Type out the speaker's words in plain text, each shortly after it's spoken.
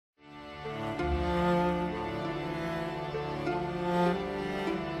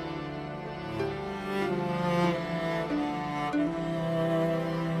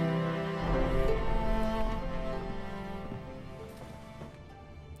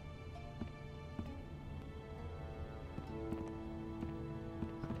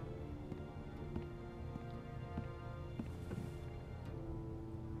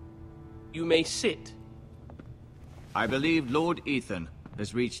You may sit. I believe Lord Ethan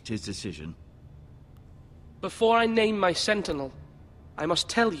has reached his decision. Before I name my sentinel, I must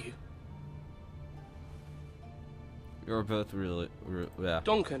tell you. You're both really yeah.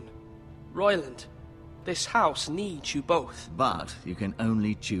 Duncan, Royland, this house needs you both. But you can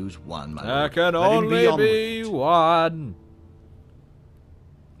only choose one, my There lord. can Let him be only be one.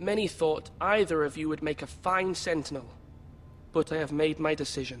 Many thought either of you would make a fine sentinel, but I have made my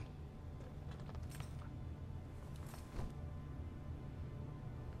decision.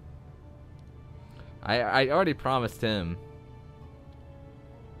 I already promised him.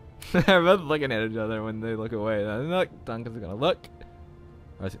 They're both looking at each other when they look away. Look, Duncan's gonna look.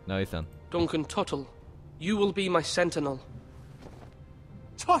 No, he's done. Duncan Tuttle, you will be my sentinel.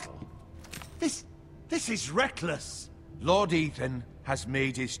 Tuttle! This is reckless. Lord Ethan has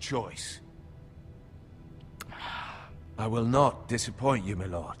made his choice. I will not disappoint you, my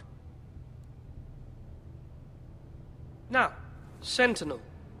lord. Now, sentinel,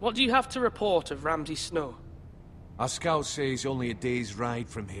 what do you have to report of Ramsay Snow? Our scouts say he's only a day's ride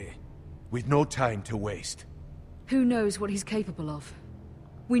from here. We've no time to waste. Who knows what he's capable of?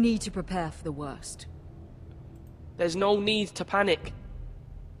 We need to prepare for the worst. There's no need to panic.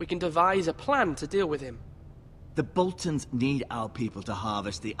 We can devise a plan to deal with him. The Boltons need our people to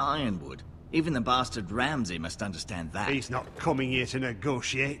harvest the ironwood. Even the bastard Ramsay must understand that. He's not coming here to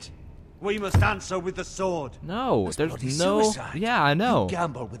negotiate. We must answer with the sword. No, That's there's bloody no. suicide. Yeah, I know. You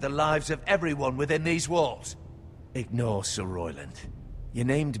gamble with the lives of everyone within these walls. Ignore Sir Royland. You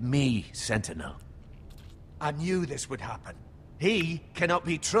named me Sentinel. I knew this would happen. He cannot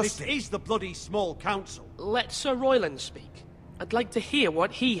be trusted. This is the bloody small council. Let Sir Royland speak. I'd like to hear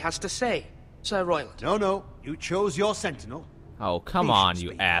what he has to say. Sir Royland. No, you chose your sentinel. Oh, come He on, should you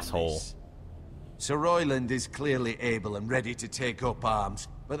speak on asshole. this. Sir Royland is clearly able and ready to take up arms,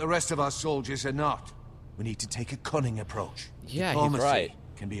 but the rest of our soldiers are not. We need to take a cunning approach. Yeah, he's Diplomacy right.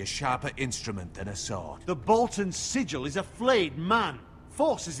 can be a sharper instrument than a sword. The Bolton sigil is a flayed man.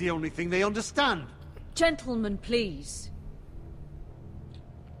 Force is the only thing they understand. Gentlemen, please.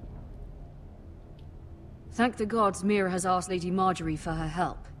 Thank the gods Mira has asked Lady Marjorie for her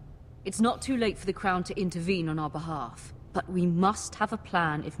help. It's not too late for the Crown to intervene on our behalf, but we must have a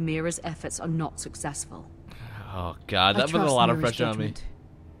plan if Mira's efforts are not successful. Oh god, I that put a trust lot of Mira's pressure on me. judgment.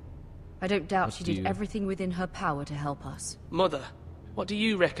 I don't doubt Must she did you- everything within her power to help us. Mother, what do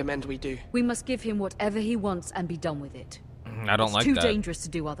you recommend we do? We must give him whatever he wants and be done with it. I don't It's like too that. dangerous to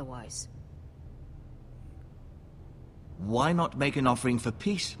do otherwise. Why not make an offering for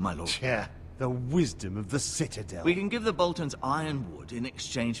peace, my lord? Yeah, the wisdom of the Citadel. We can give the Boltons ironwood in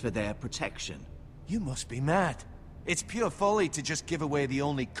exchange for their protection. You must be mad. It's pure folly to just give away the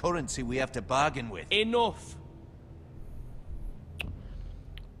only currency we have to bargain with. Enough!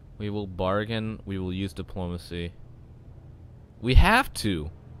 We will bargain. We will use diplomacy. We have to.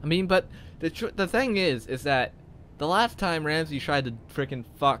 I mean, but the thing is that the last time Ramsay tried to freaking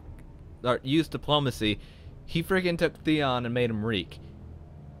use diplomacy, he freaking took Theon and made him reek.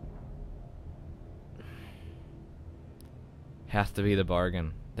 Has to be the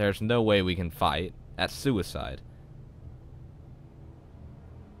bargain. There's no way we can fight. That's suicide.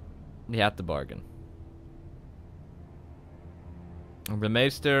 We have to bargain. The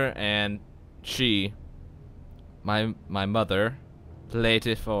Maester and she, my mother,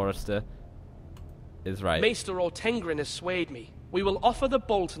 Lady Forrester, is right. Maester Ortengrin has swayed me. We will offer the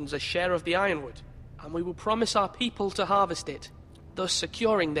Boltons a share of the ironwood, and we will promise our people to harvest it, thus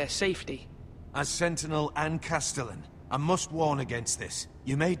securing their safety. As Sentinel and Castellan, I must warn against this.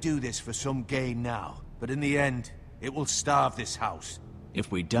 You may do this for some gain now, but in the end, it will starve this house.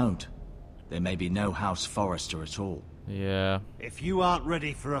 If we don't, there may be no House Forrester at all. Yeah. If you aren't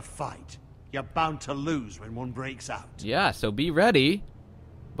ready for a fight, you're bound to lose when one breaks out. Yeah, so be ready.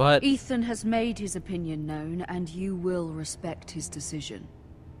 But Ethan has made his opinion known, and you will respect his decision.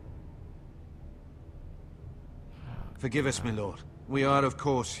 Forgive us, my lord. We are, of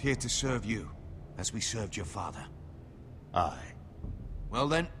course, here to serve you, as we served your father. Aye. Well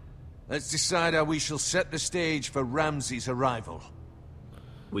then, let's decide how we shall set the stage for Ramsay's arrival.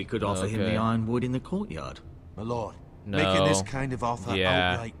 We could offer him the Okay. ironwood in the courtyard. My lord, No. making this kind of offer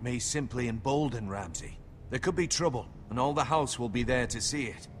Yeah. outright may simply embolden Ramsay. There could be trouble, and all the house will be there to see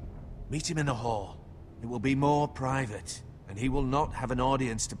it. Meet him in the hall. It will be more private, and he will not have an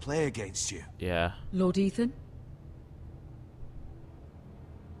audience to play against you. yeah. Lord Ethan?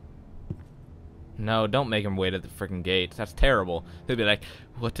 No, don't make him wait at the freaking gates. That's terrible. He'll be like,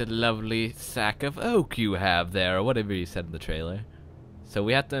 "What a lovely sack of oak you have there," or whatever he said in the trailer. So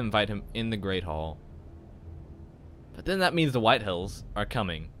we have to invite him in the Great Hall. But then that means the White Hills are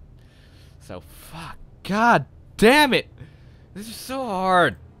coming. So, fuck. God damn it! This is so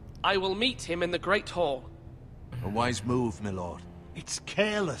hard. I will meet him in the Great Hall. A wise move, my lord. It's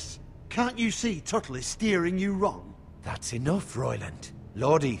careless. Can't you see Tuttle is steering you wrong? That's enough, Royland.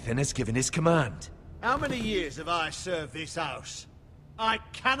 Lord Ethan has given his command. How many years have I served this house? I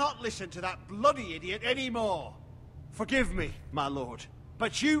cannot listen to that bloody idiot anymore. Forgive me, my lord,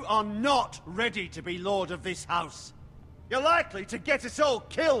 but you are not ready to be lord of this house. You're likely to get us all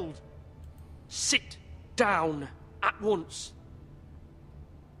killed. Sit down at once.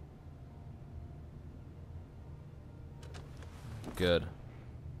 Good.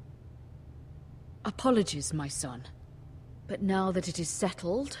 Apologies, my son. But now that it is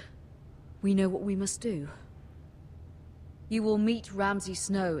settled, we know what we must do. You will meet Ramsay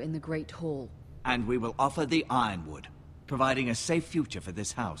Snow in the Great Hall. And we will offer the Ironwood, providing a safe future for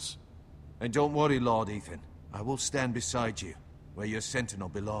this house. And don't worry, Lord Ethan. I will stand beside you, where your sentinel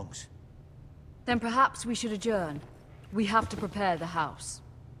belongs. Then perhaps we should adjourn. We have to prepare the house.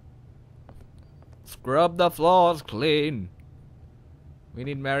 Scrub the floors clean. We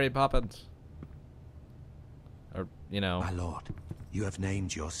need Mary Poppins. Or, you know. My lord, you have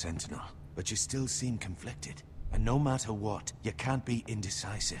named your sentinel, but you still seem conflicted. And no matter what, you can't be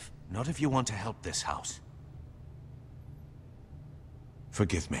indecisive. Not if you want to help this house.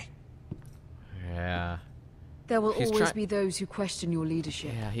 Forgive me. Yeah. There will He's always be those who question your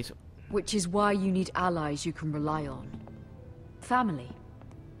leadership. Yeah, he's... Which is why you need allies you can rely on. Family.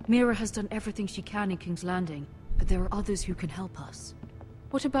 Mira has done everything she can in King's Landing, but there are others who can help us.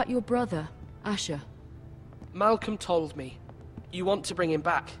 What about your brother, Asher? Malcolm told me. You want to bring him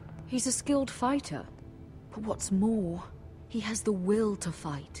back. He's a skilled fighter. But what's more, he has the will to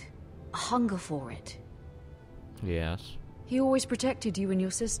fight. A hunger for it. Yes. He always protected you and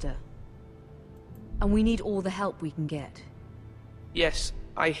your sister. And we need all the help we can get. Yes,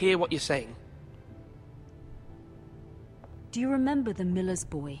 I hear what you're saying. Do you remember the miller's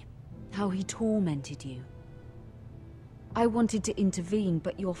boy? How he tormented you? I wanted to intervene,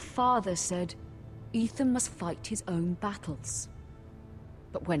 but your father said Ethan must fight his own battles.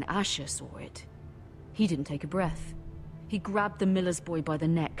 But when Asher saw it, he didn't take a breath. He grabbed the miller's boy by the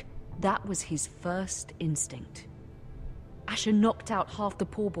neck. That was his first instinct. Asher knocked out half the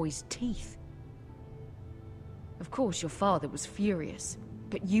poor boy's teeth. Of course, your father was furious,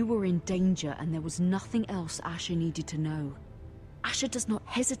 but you were in danger and there was nothing else Asher needed to know. Asher does not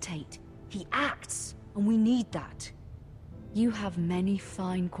hesitate. He acts, and we need that. You have many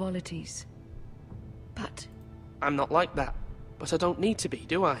fine qualities. But... I'm not like that, but I don't need to be,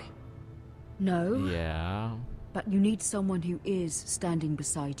 do I? No. Yeah. But you need someone who is standing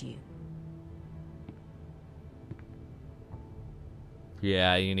beside you.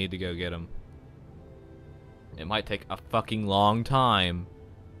 Yeah, you need to go get him. It might take a fucking long time.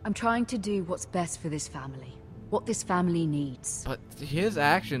 I'm trying to do what's best for this family. What this family needs. But his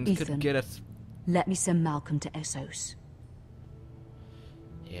actions Ethan, could get us... Let me send Malcolm to Essos.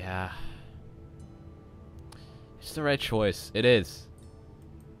 Yeah. It's the right choice. It is.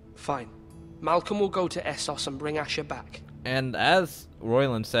 Fine. Malcolm will go to Essos and bring Asher back. And as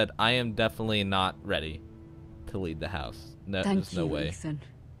Royland said, I am definitely not ready to lead the house. No, Thank there's no you, way. Ethan.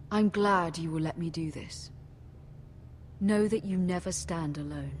 I'm glad you will let me do this. Know that you never stand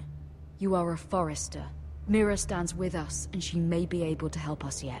alone. You are a Forester. Mira stands with us, and she may be able to help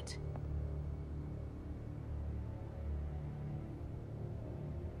us yet.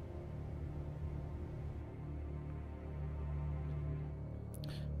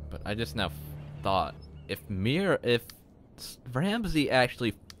 But I just now thought, if Ramsay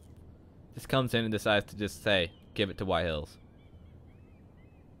actually just comes in and decides to just say, give it to White Hills.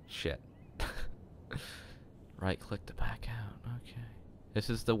 Shit. Right click to back out. Okay. This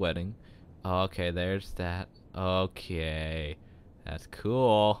is the wedding. Okay, there's that. Okay. That's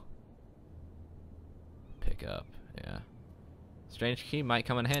cool. Pick up. Yeah. Strange key might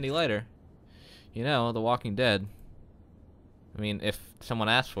come in handy later. You know, The Walking Dead. I mean, if someone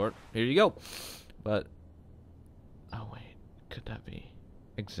asks for it, here you go. But, oh wait, could that be?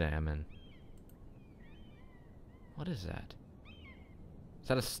 Examine. What is that? Is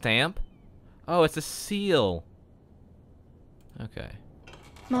that a stamp? Oh, it's a seal. Okay.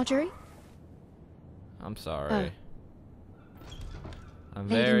 Marjorie? I'm sorry. I'm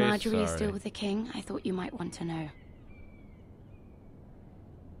Lady very Marjorie sorry. is still with the king. I thought you might want to know.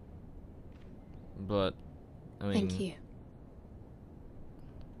 But, I mean... Thank you.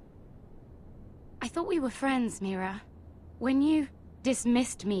 I thought we were friends, Mira. When you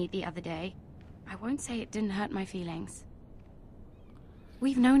dismissed me the other day, I won't say it didn't hurt my feelings.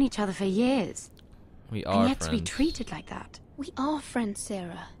 We've known each other for years. We are and yet friends. to be treated like that. We are friends,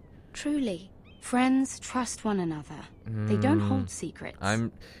 Sarah. Truly, friends trust one another. They don't hold secrets.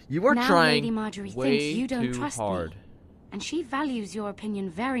 You are now trying Lady Marjorie way thinks you don't too trust hard. me, and she values your opinion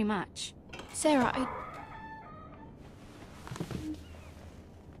very much. Sarah,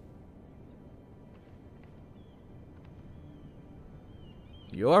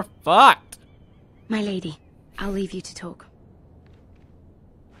 You're fucked. My lady, I'll leave you to talk.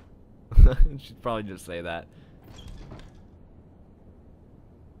 She'd probably just say that.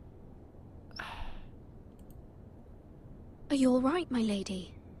 are you all right, my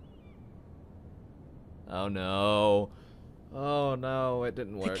lady? Oh no. Oh no, it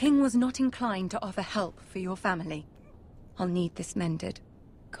didn't work. The king was not inclined to offer help for your family. I'll need this mended.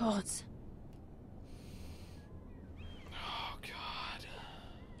 Gods. Oh god.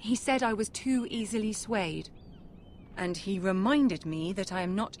 He said I was too easily swayed. And he reminded me that I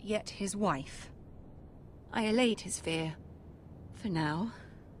am not yet his wife. I allayed his fear. For now.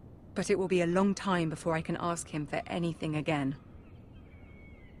 But it will be a long time before I can ask him for anything again.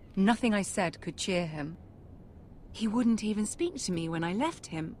 Nothing I said could cheer him. He wouldn't even speak to me when I left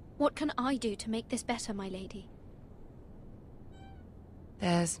him. What can I do to make this better, my lady?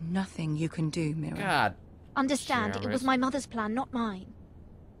 There's nothing you can do, Mira. God. Understand, it was Shamus. my mother's plan, not mine.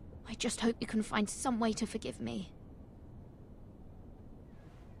 I just hope you can find some way to forgive me.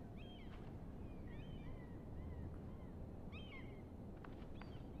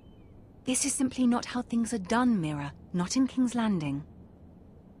 This is simply not how things are done, Mira. Not in King's Landing.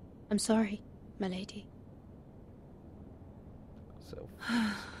 I'm sorry, my lady. So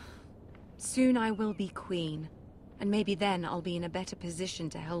Soon I will be queen, and maybe then I'll be in a better position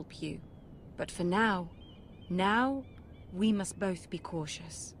to help you. But for now, we must both be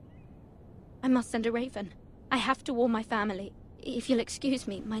cautious. I must send a raven. I have to warn my family. If you'll excuse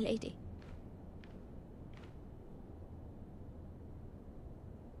me, my lady.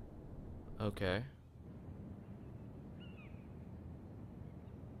 okay.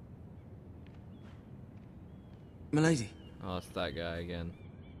 Milady, Oh, it's that guy again.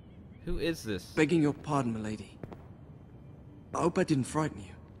 Who is this? begging your pardon, milady. I hope I didn't frighten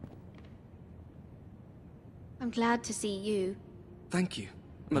you. I'm glad to see you. Thank you,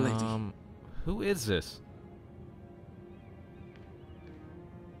 milady. Who is this?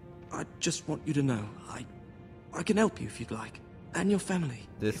 I just want you to know, I can help you if you'd like. And your family.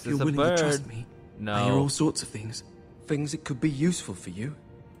 This if is you're a willing bird. to trust me. No. I hear all sorts of things. Things that could be useful for you.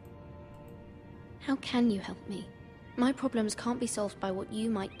 How can you help me? My problems can't be solved by what you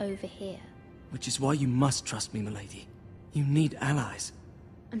might overhear. Which is why you must trust me, milady. You need allies.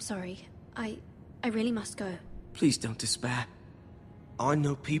 I'm sorry. I really must go. Please don't despair. I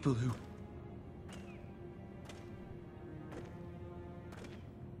know people who...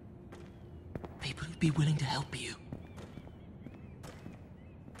 People who'd be willing to help you.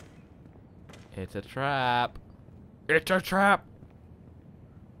 It's a trap. It's a trap.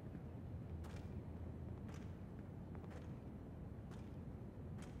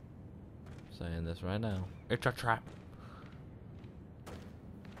 Saying this right now. It's a trap.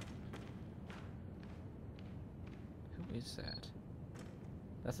 Who is that?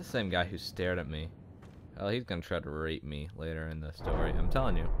 That's the same guy who stared at me. Oh, he's gonna try to rape me later in the story. I'm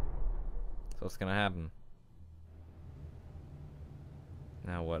telling you. That's what's gonna happen.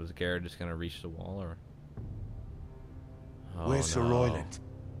 Now what, is Garrett just gonna reach the wall, or? Oh, Where's Sir no. Royland?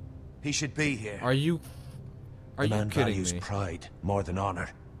 He should be here. Are you The man kidding values me? pride more than honor.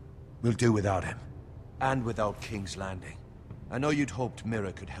 We'll do without him. And without King's Landing. I know you'd hoped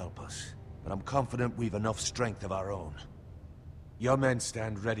Mira could help us, but I'm confident we've enough strength of our own. Your men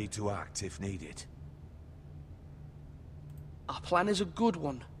stand ready to act if needed. Our plan is a good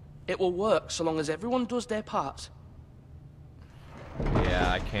one. It will work so long as everyone does their part.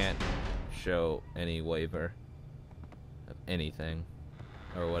 Yeah, I can't show any waiver of anything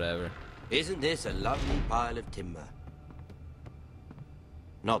or whatever. Isn't this a lovely pile of timber?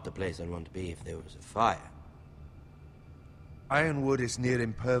 Not the place I'd want to be if there was a fire. Ironwood is near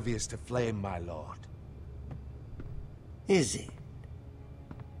impervious to flame, my lord. Is it?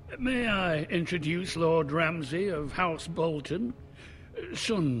 May I introduce Lord Ramsay of House Bolton,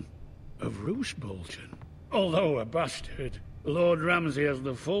 son of Roose Bolton. Although a bastard, Lord Ramsay has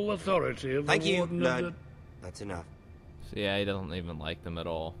the full authority of Thank the you, Warden Lord. of That's enough. So yeah, he doesn't even like them at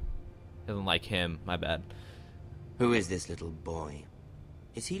all. Doesn't like him, my bad. Who is this little boy?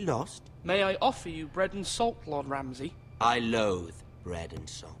 Is he lost? May I offer you bread and salt, Lord Ramsay? I loathe bread and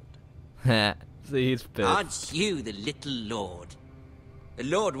salt. See, he's pissed. Aren't you the little lord?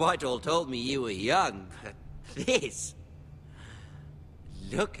 Lord Whitehall told me you were young, but this...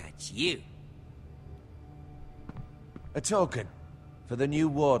 Look at you. A token for the new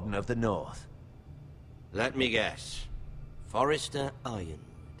Warden of the North? Let me guess. Forrester Ironwood.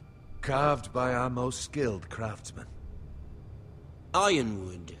 Carved by our most skilled craftsmen.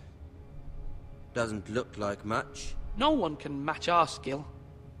 Ironwood. Doesn't look like much. No one can match our skill.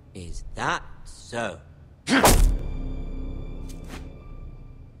 Is that so?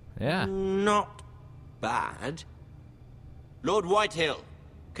 Yeah. Not bad. Lord Whitehill,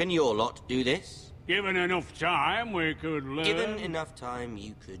 can your lot do this? Given enough time, we could learn. Given enough time,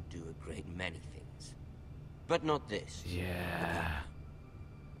 you could do a great many things. But not this. Yeah.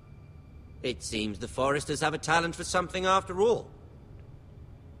 It seems the Foresters have a talent for something after all.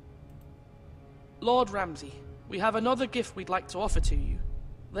 Lord Ramsay, we have another gift we'd like to offer to you.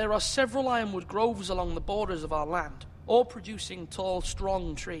 There are several ironwood groves along the borders of our land, all producing tall,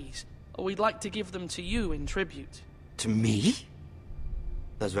 strong trees. We'd like to give them to you in tribute. To me?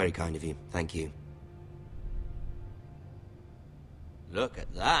 That's very kind of you. Thank you. Look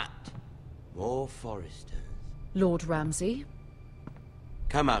at that. More Foresters. Lord Ramsay?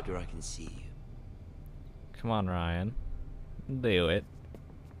 Come out where I can see you. Come on, Ryan. Do it.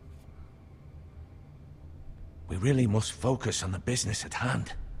 We really must focus on the business at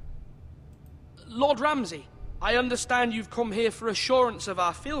hand. Lord Ramsay, I understand you've come here for assurance of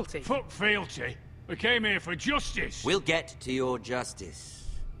our fealty. Fuck fealty. We came here for justice. We'll get to your justice.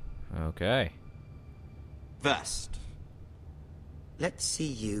 Okay. First, let's see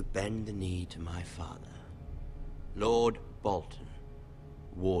you bend the knee to my father, Lord Bolton,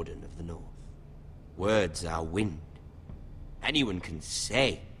 Warden of the North. Words are wind. Anyone can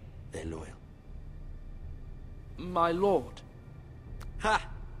say they're loyal. My lord. Ha!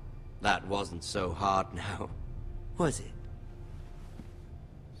 That wasn't so hard now, was it?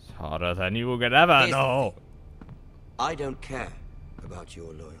 It's harder than you could ever know. I don't care about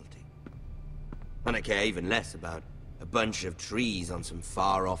your loyalty. And I care even less about a bunch of trees on some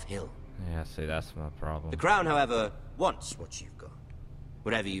far-off hill. Yeah, see, that's my problem. The Crown, however, wants what you've got.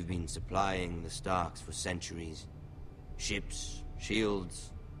 Whatever you've been supplying the Starks for centuries. Ships,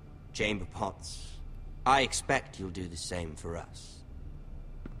 shields, chamber pots. I expect you'll do the same for us.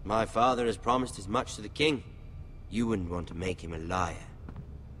 My father has promised as much to the king. You wouldn't want to make him a liar,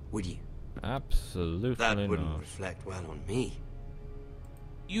 would you? Absolutely That wouldn't not. reflect well on me.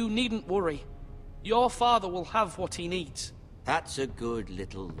 You needn't worry. Your father will have what he needs. That's a good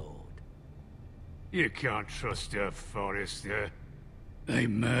little lord. You can't trust a Forrester. They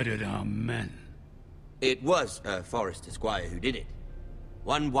murdered our men. It was a Forrester squire who did it.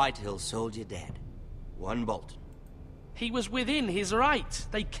 One Whitehill soldier dead. One Bolton. He was within his right.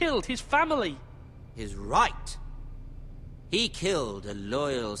 They killed his family. His right? He killed a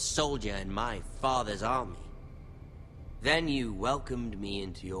loyal soldier in my father's army. Then you welcomed me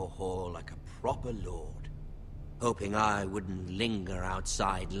into your hall like a proper lord, hoping I wouldn't linger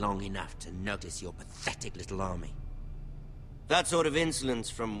outside long enough to notice your pathetic little army. That sort of insolence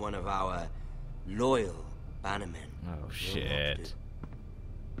from one of our loyal bannermen. Oh, shit.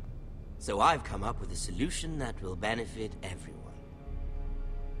 So I've come up with a solution that will benefit everyone.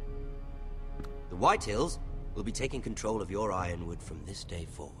 The Whitehills will be taking control of your ironwood from this day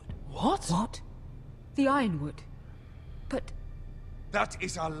forward. What? What? The ironwood? But... That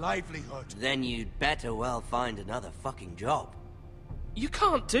is our livelihood. Then you'd better well find another fucking job. You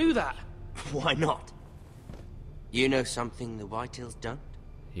can't do that. Why not? You know something the Whitehills don't?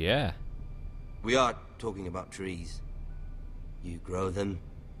 Yeah. We are talking about trees. You grow them,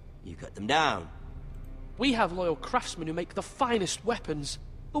 you cut them down. We have loyal craftsmen who make the finest weapons.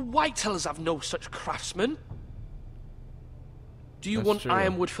 The Whitehills have no such craftsmen. Do you That's want true.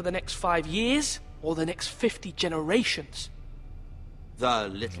 ironwood for the next 5 years, or the next 50 generations? The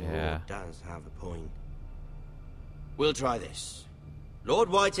little Yeah. lord does have a point. We'll try this. Lord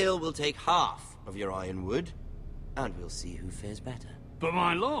Whitehill will take half of your ironwood, and we'll see who fares better. But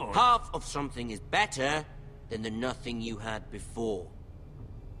my lord... Half of something is better than the nothing you had before.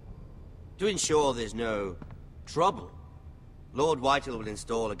 To ensure there's no trouble, Lord Whitehill will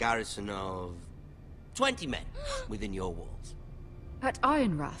install a garrison of 20 men within your walls. at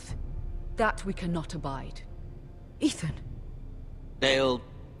Ironrath? That we cannot abide. Ethan. They'll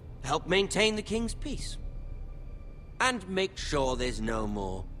help maintain the king's peace. And make sure there's no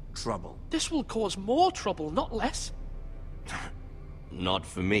more trouble. This will cause more trouble, not less. Not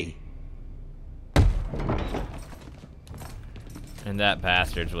for me. And that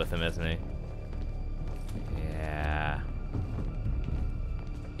bastard's with him, isn't he? Yeah.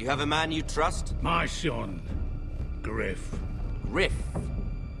 You have a man you trust? My son, Griff. Griff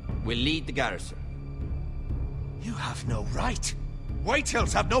will lead the garrison. You have no right.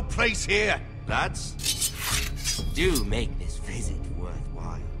 Whitehills have no place here. Lads, do make this visit worth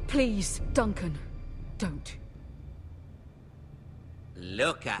Please, Duncan, don't.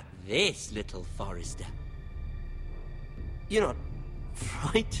 Look at this, little Forrester. You're not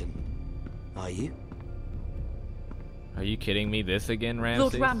frightened, are you? Are you kidding me? This again, Ramsay?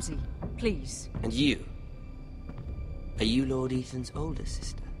 Lord Ramsay, please. And you? Are you Lord Ethan's older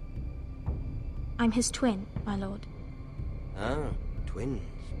sister? I'm his twin, my lord. Ah, twins.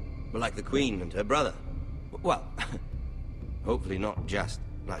 Well, like the Queen and her brother. Well, hopefully not just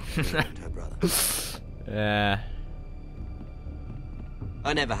like the Queen and her brother. Yeah.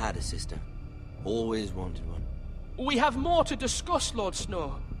 I never had a sister. Always wanted one. We have more to discuss, Lord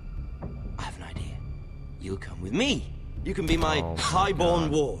Snow. I have an idea. You'll come with me. You can be my Oh my highborn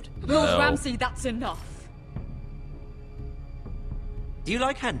God. ward. Lord No. Ramsay, that's enough. Do you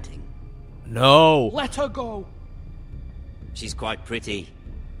like hunting? No. Let her go. She's quite pretty,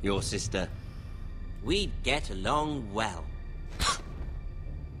 your sister. We'd get along well.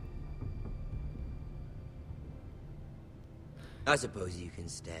 I suppose you can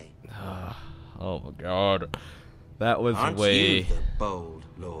stay. Oh my God. That was Aren't way. you the bold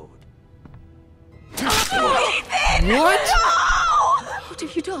lord? What? What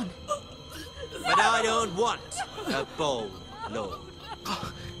have you done? But I don't want a bold lord.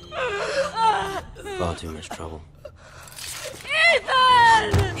 Far too much trouble.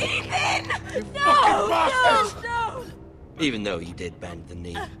 Ethan! Ethan! No! No! Even though you did bend the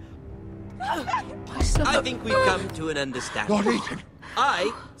knee. My son. I think we've come to an understanding. Lord Ethan!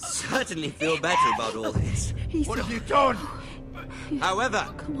 I certainly feel better about all this. What have you done? However,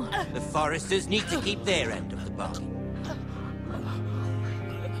 the Foresters need to keep their end of the bargain.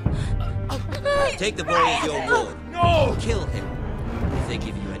 Take the boy as your ward. No! Kill him if they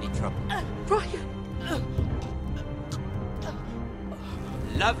give you any trouble. Brian!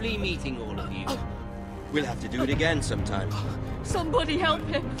 Lovely meeting all of you. We'll have to do it again sometime. Somebody help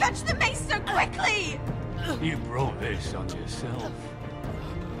him! Fetch the mace so quickly! You brought this on yourself.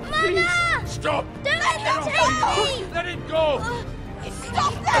 Mama! Stop! Don't let them take me! Let it go!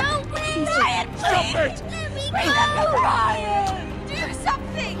 Stop them! Ryan, please! Stop it! Let me Remember go! Ryan! Do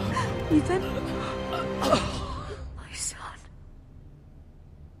something! Ethan? My son.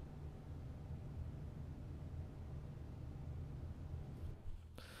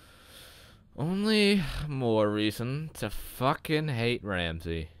 Only more reason to fucking hate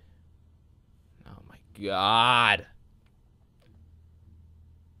Ramsay. Oh my God.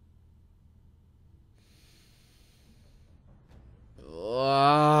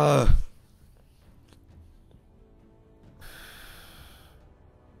 Ugh.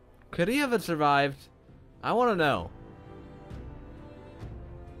 Could he have survived? I want to know.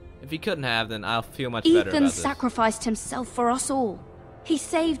 If he couldn't have, then I'll feel much better about Ethan this. sacrificed himself for us all. He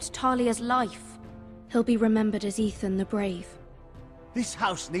saved Talia's life. He'll be remembered as Ethan the Brave. This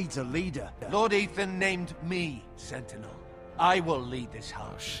house needs a leader. Lord Ethan named me Sentinel. I will lead this Oh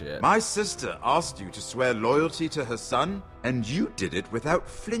house. shit. My sister asked you to swear loyalty to her son, and you did it without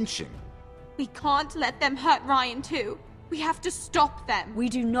flinching. We can't let them hurt Ryan too. We have to stop them. We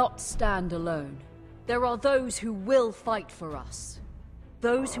do not stand alone. There are those who will fight for us.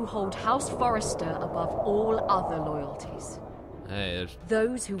 Those who hold House Forrester above all other loyalties. Hey, there's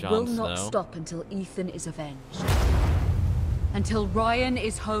Those who Jon will not Snow. stop until Ethan is avenged. Until Ryan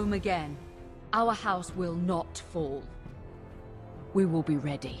is home again, our house will not fall. We will be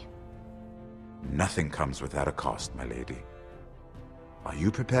ready. Nothing comes without a cost, my lady. Are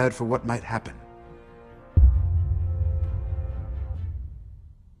you prepared for what might happen?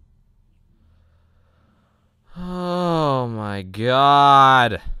 Oh my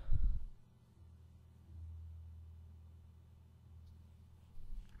God.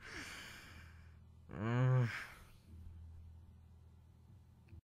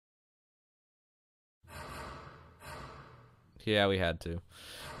 Yeah, we had to.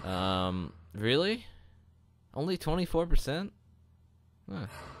 Really? Only 24%? Huh.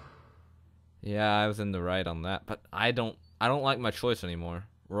 Yeah, I was in the right on that, but I don't like my choice anymore.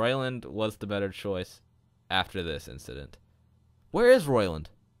 Royland was the better choice after this incident. Where is Royland?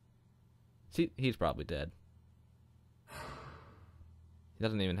 See, he's probably dead. He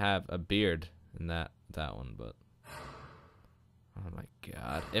doesn't even have a beard in that one, but oh my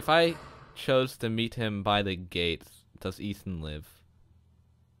God. If I chose to meet him by the gates, does Ethan live?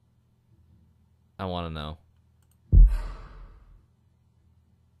 I want to know.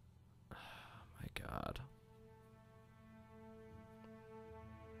 Oh my God.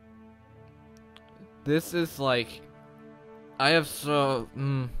 This is like I have so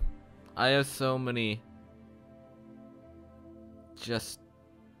many just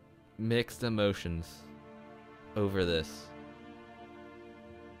mixed emotions over this.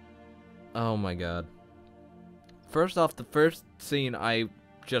 Oh my god. First off, the first scene, I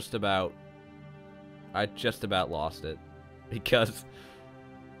just about lost it. Because,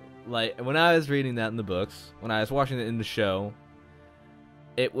 like, when I was reading that in the books, when I was watching it in the show,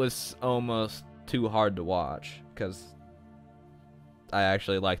 it was almost too hard to watch. Because I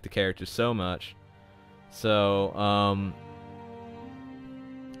actually like the characters so much. So,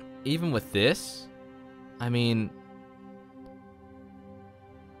 even with this, I mean,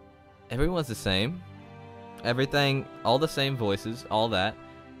 everyone's the same. Everything, all the same voices, all that.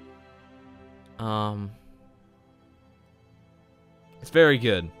 It's very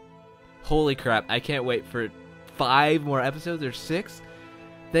good. Holy crap, I can't wait for 5 more episodes or 6.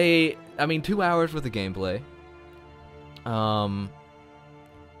 I mean, 2 hours worth of gameplay.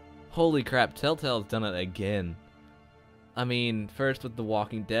 Holy crap, Telltale's done it again. I mean, first with The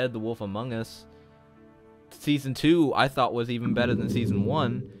Walking Dead, The Wolf Among Us. Season 2, I thought was even better than Season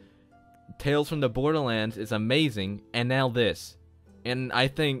 1. Tales from the Borderlands is amazing, and now this. And I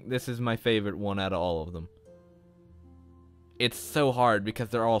think this is my favorite one out of all of them. It's so hard because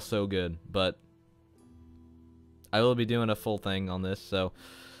they're all so good, but I will be doing a full thing on this, so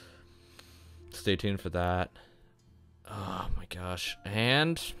stay tuned for that. Oh my gosh.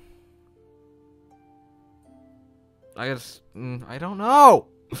 And I don't know.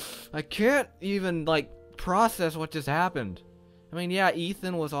 I can't even, like, process what just happened. I mean, yeah,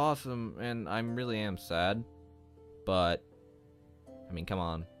 Ethan was awesome, and I really am sad. But, I mean, come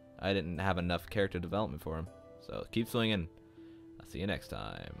on. I didn't have enough character development for him. So, keep swinging. I'll see you next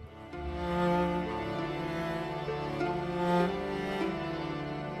time.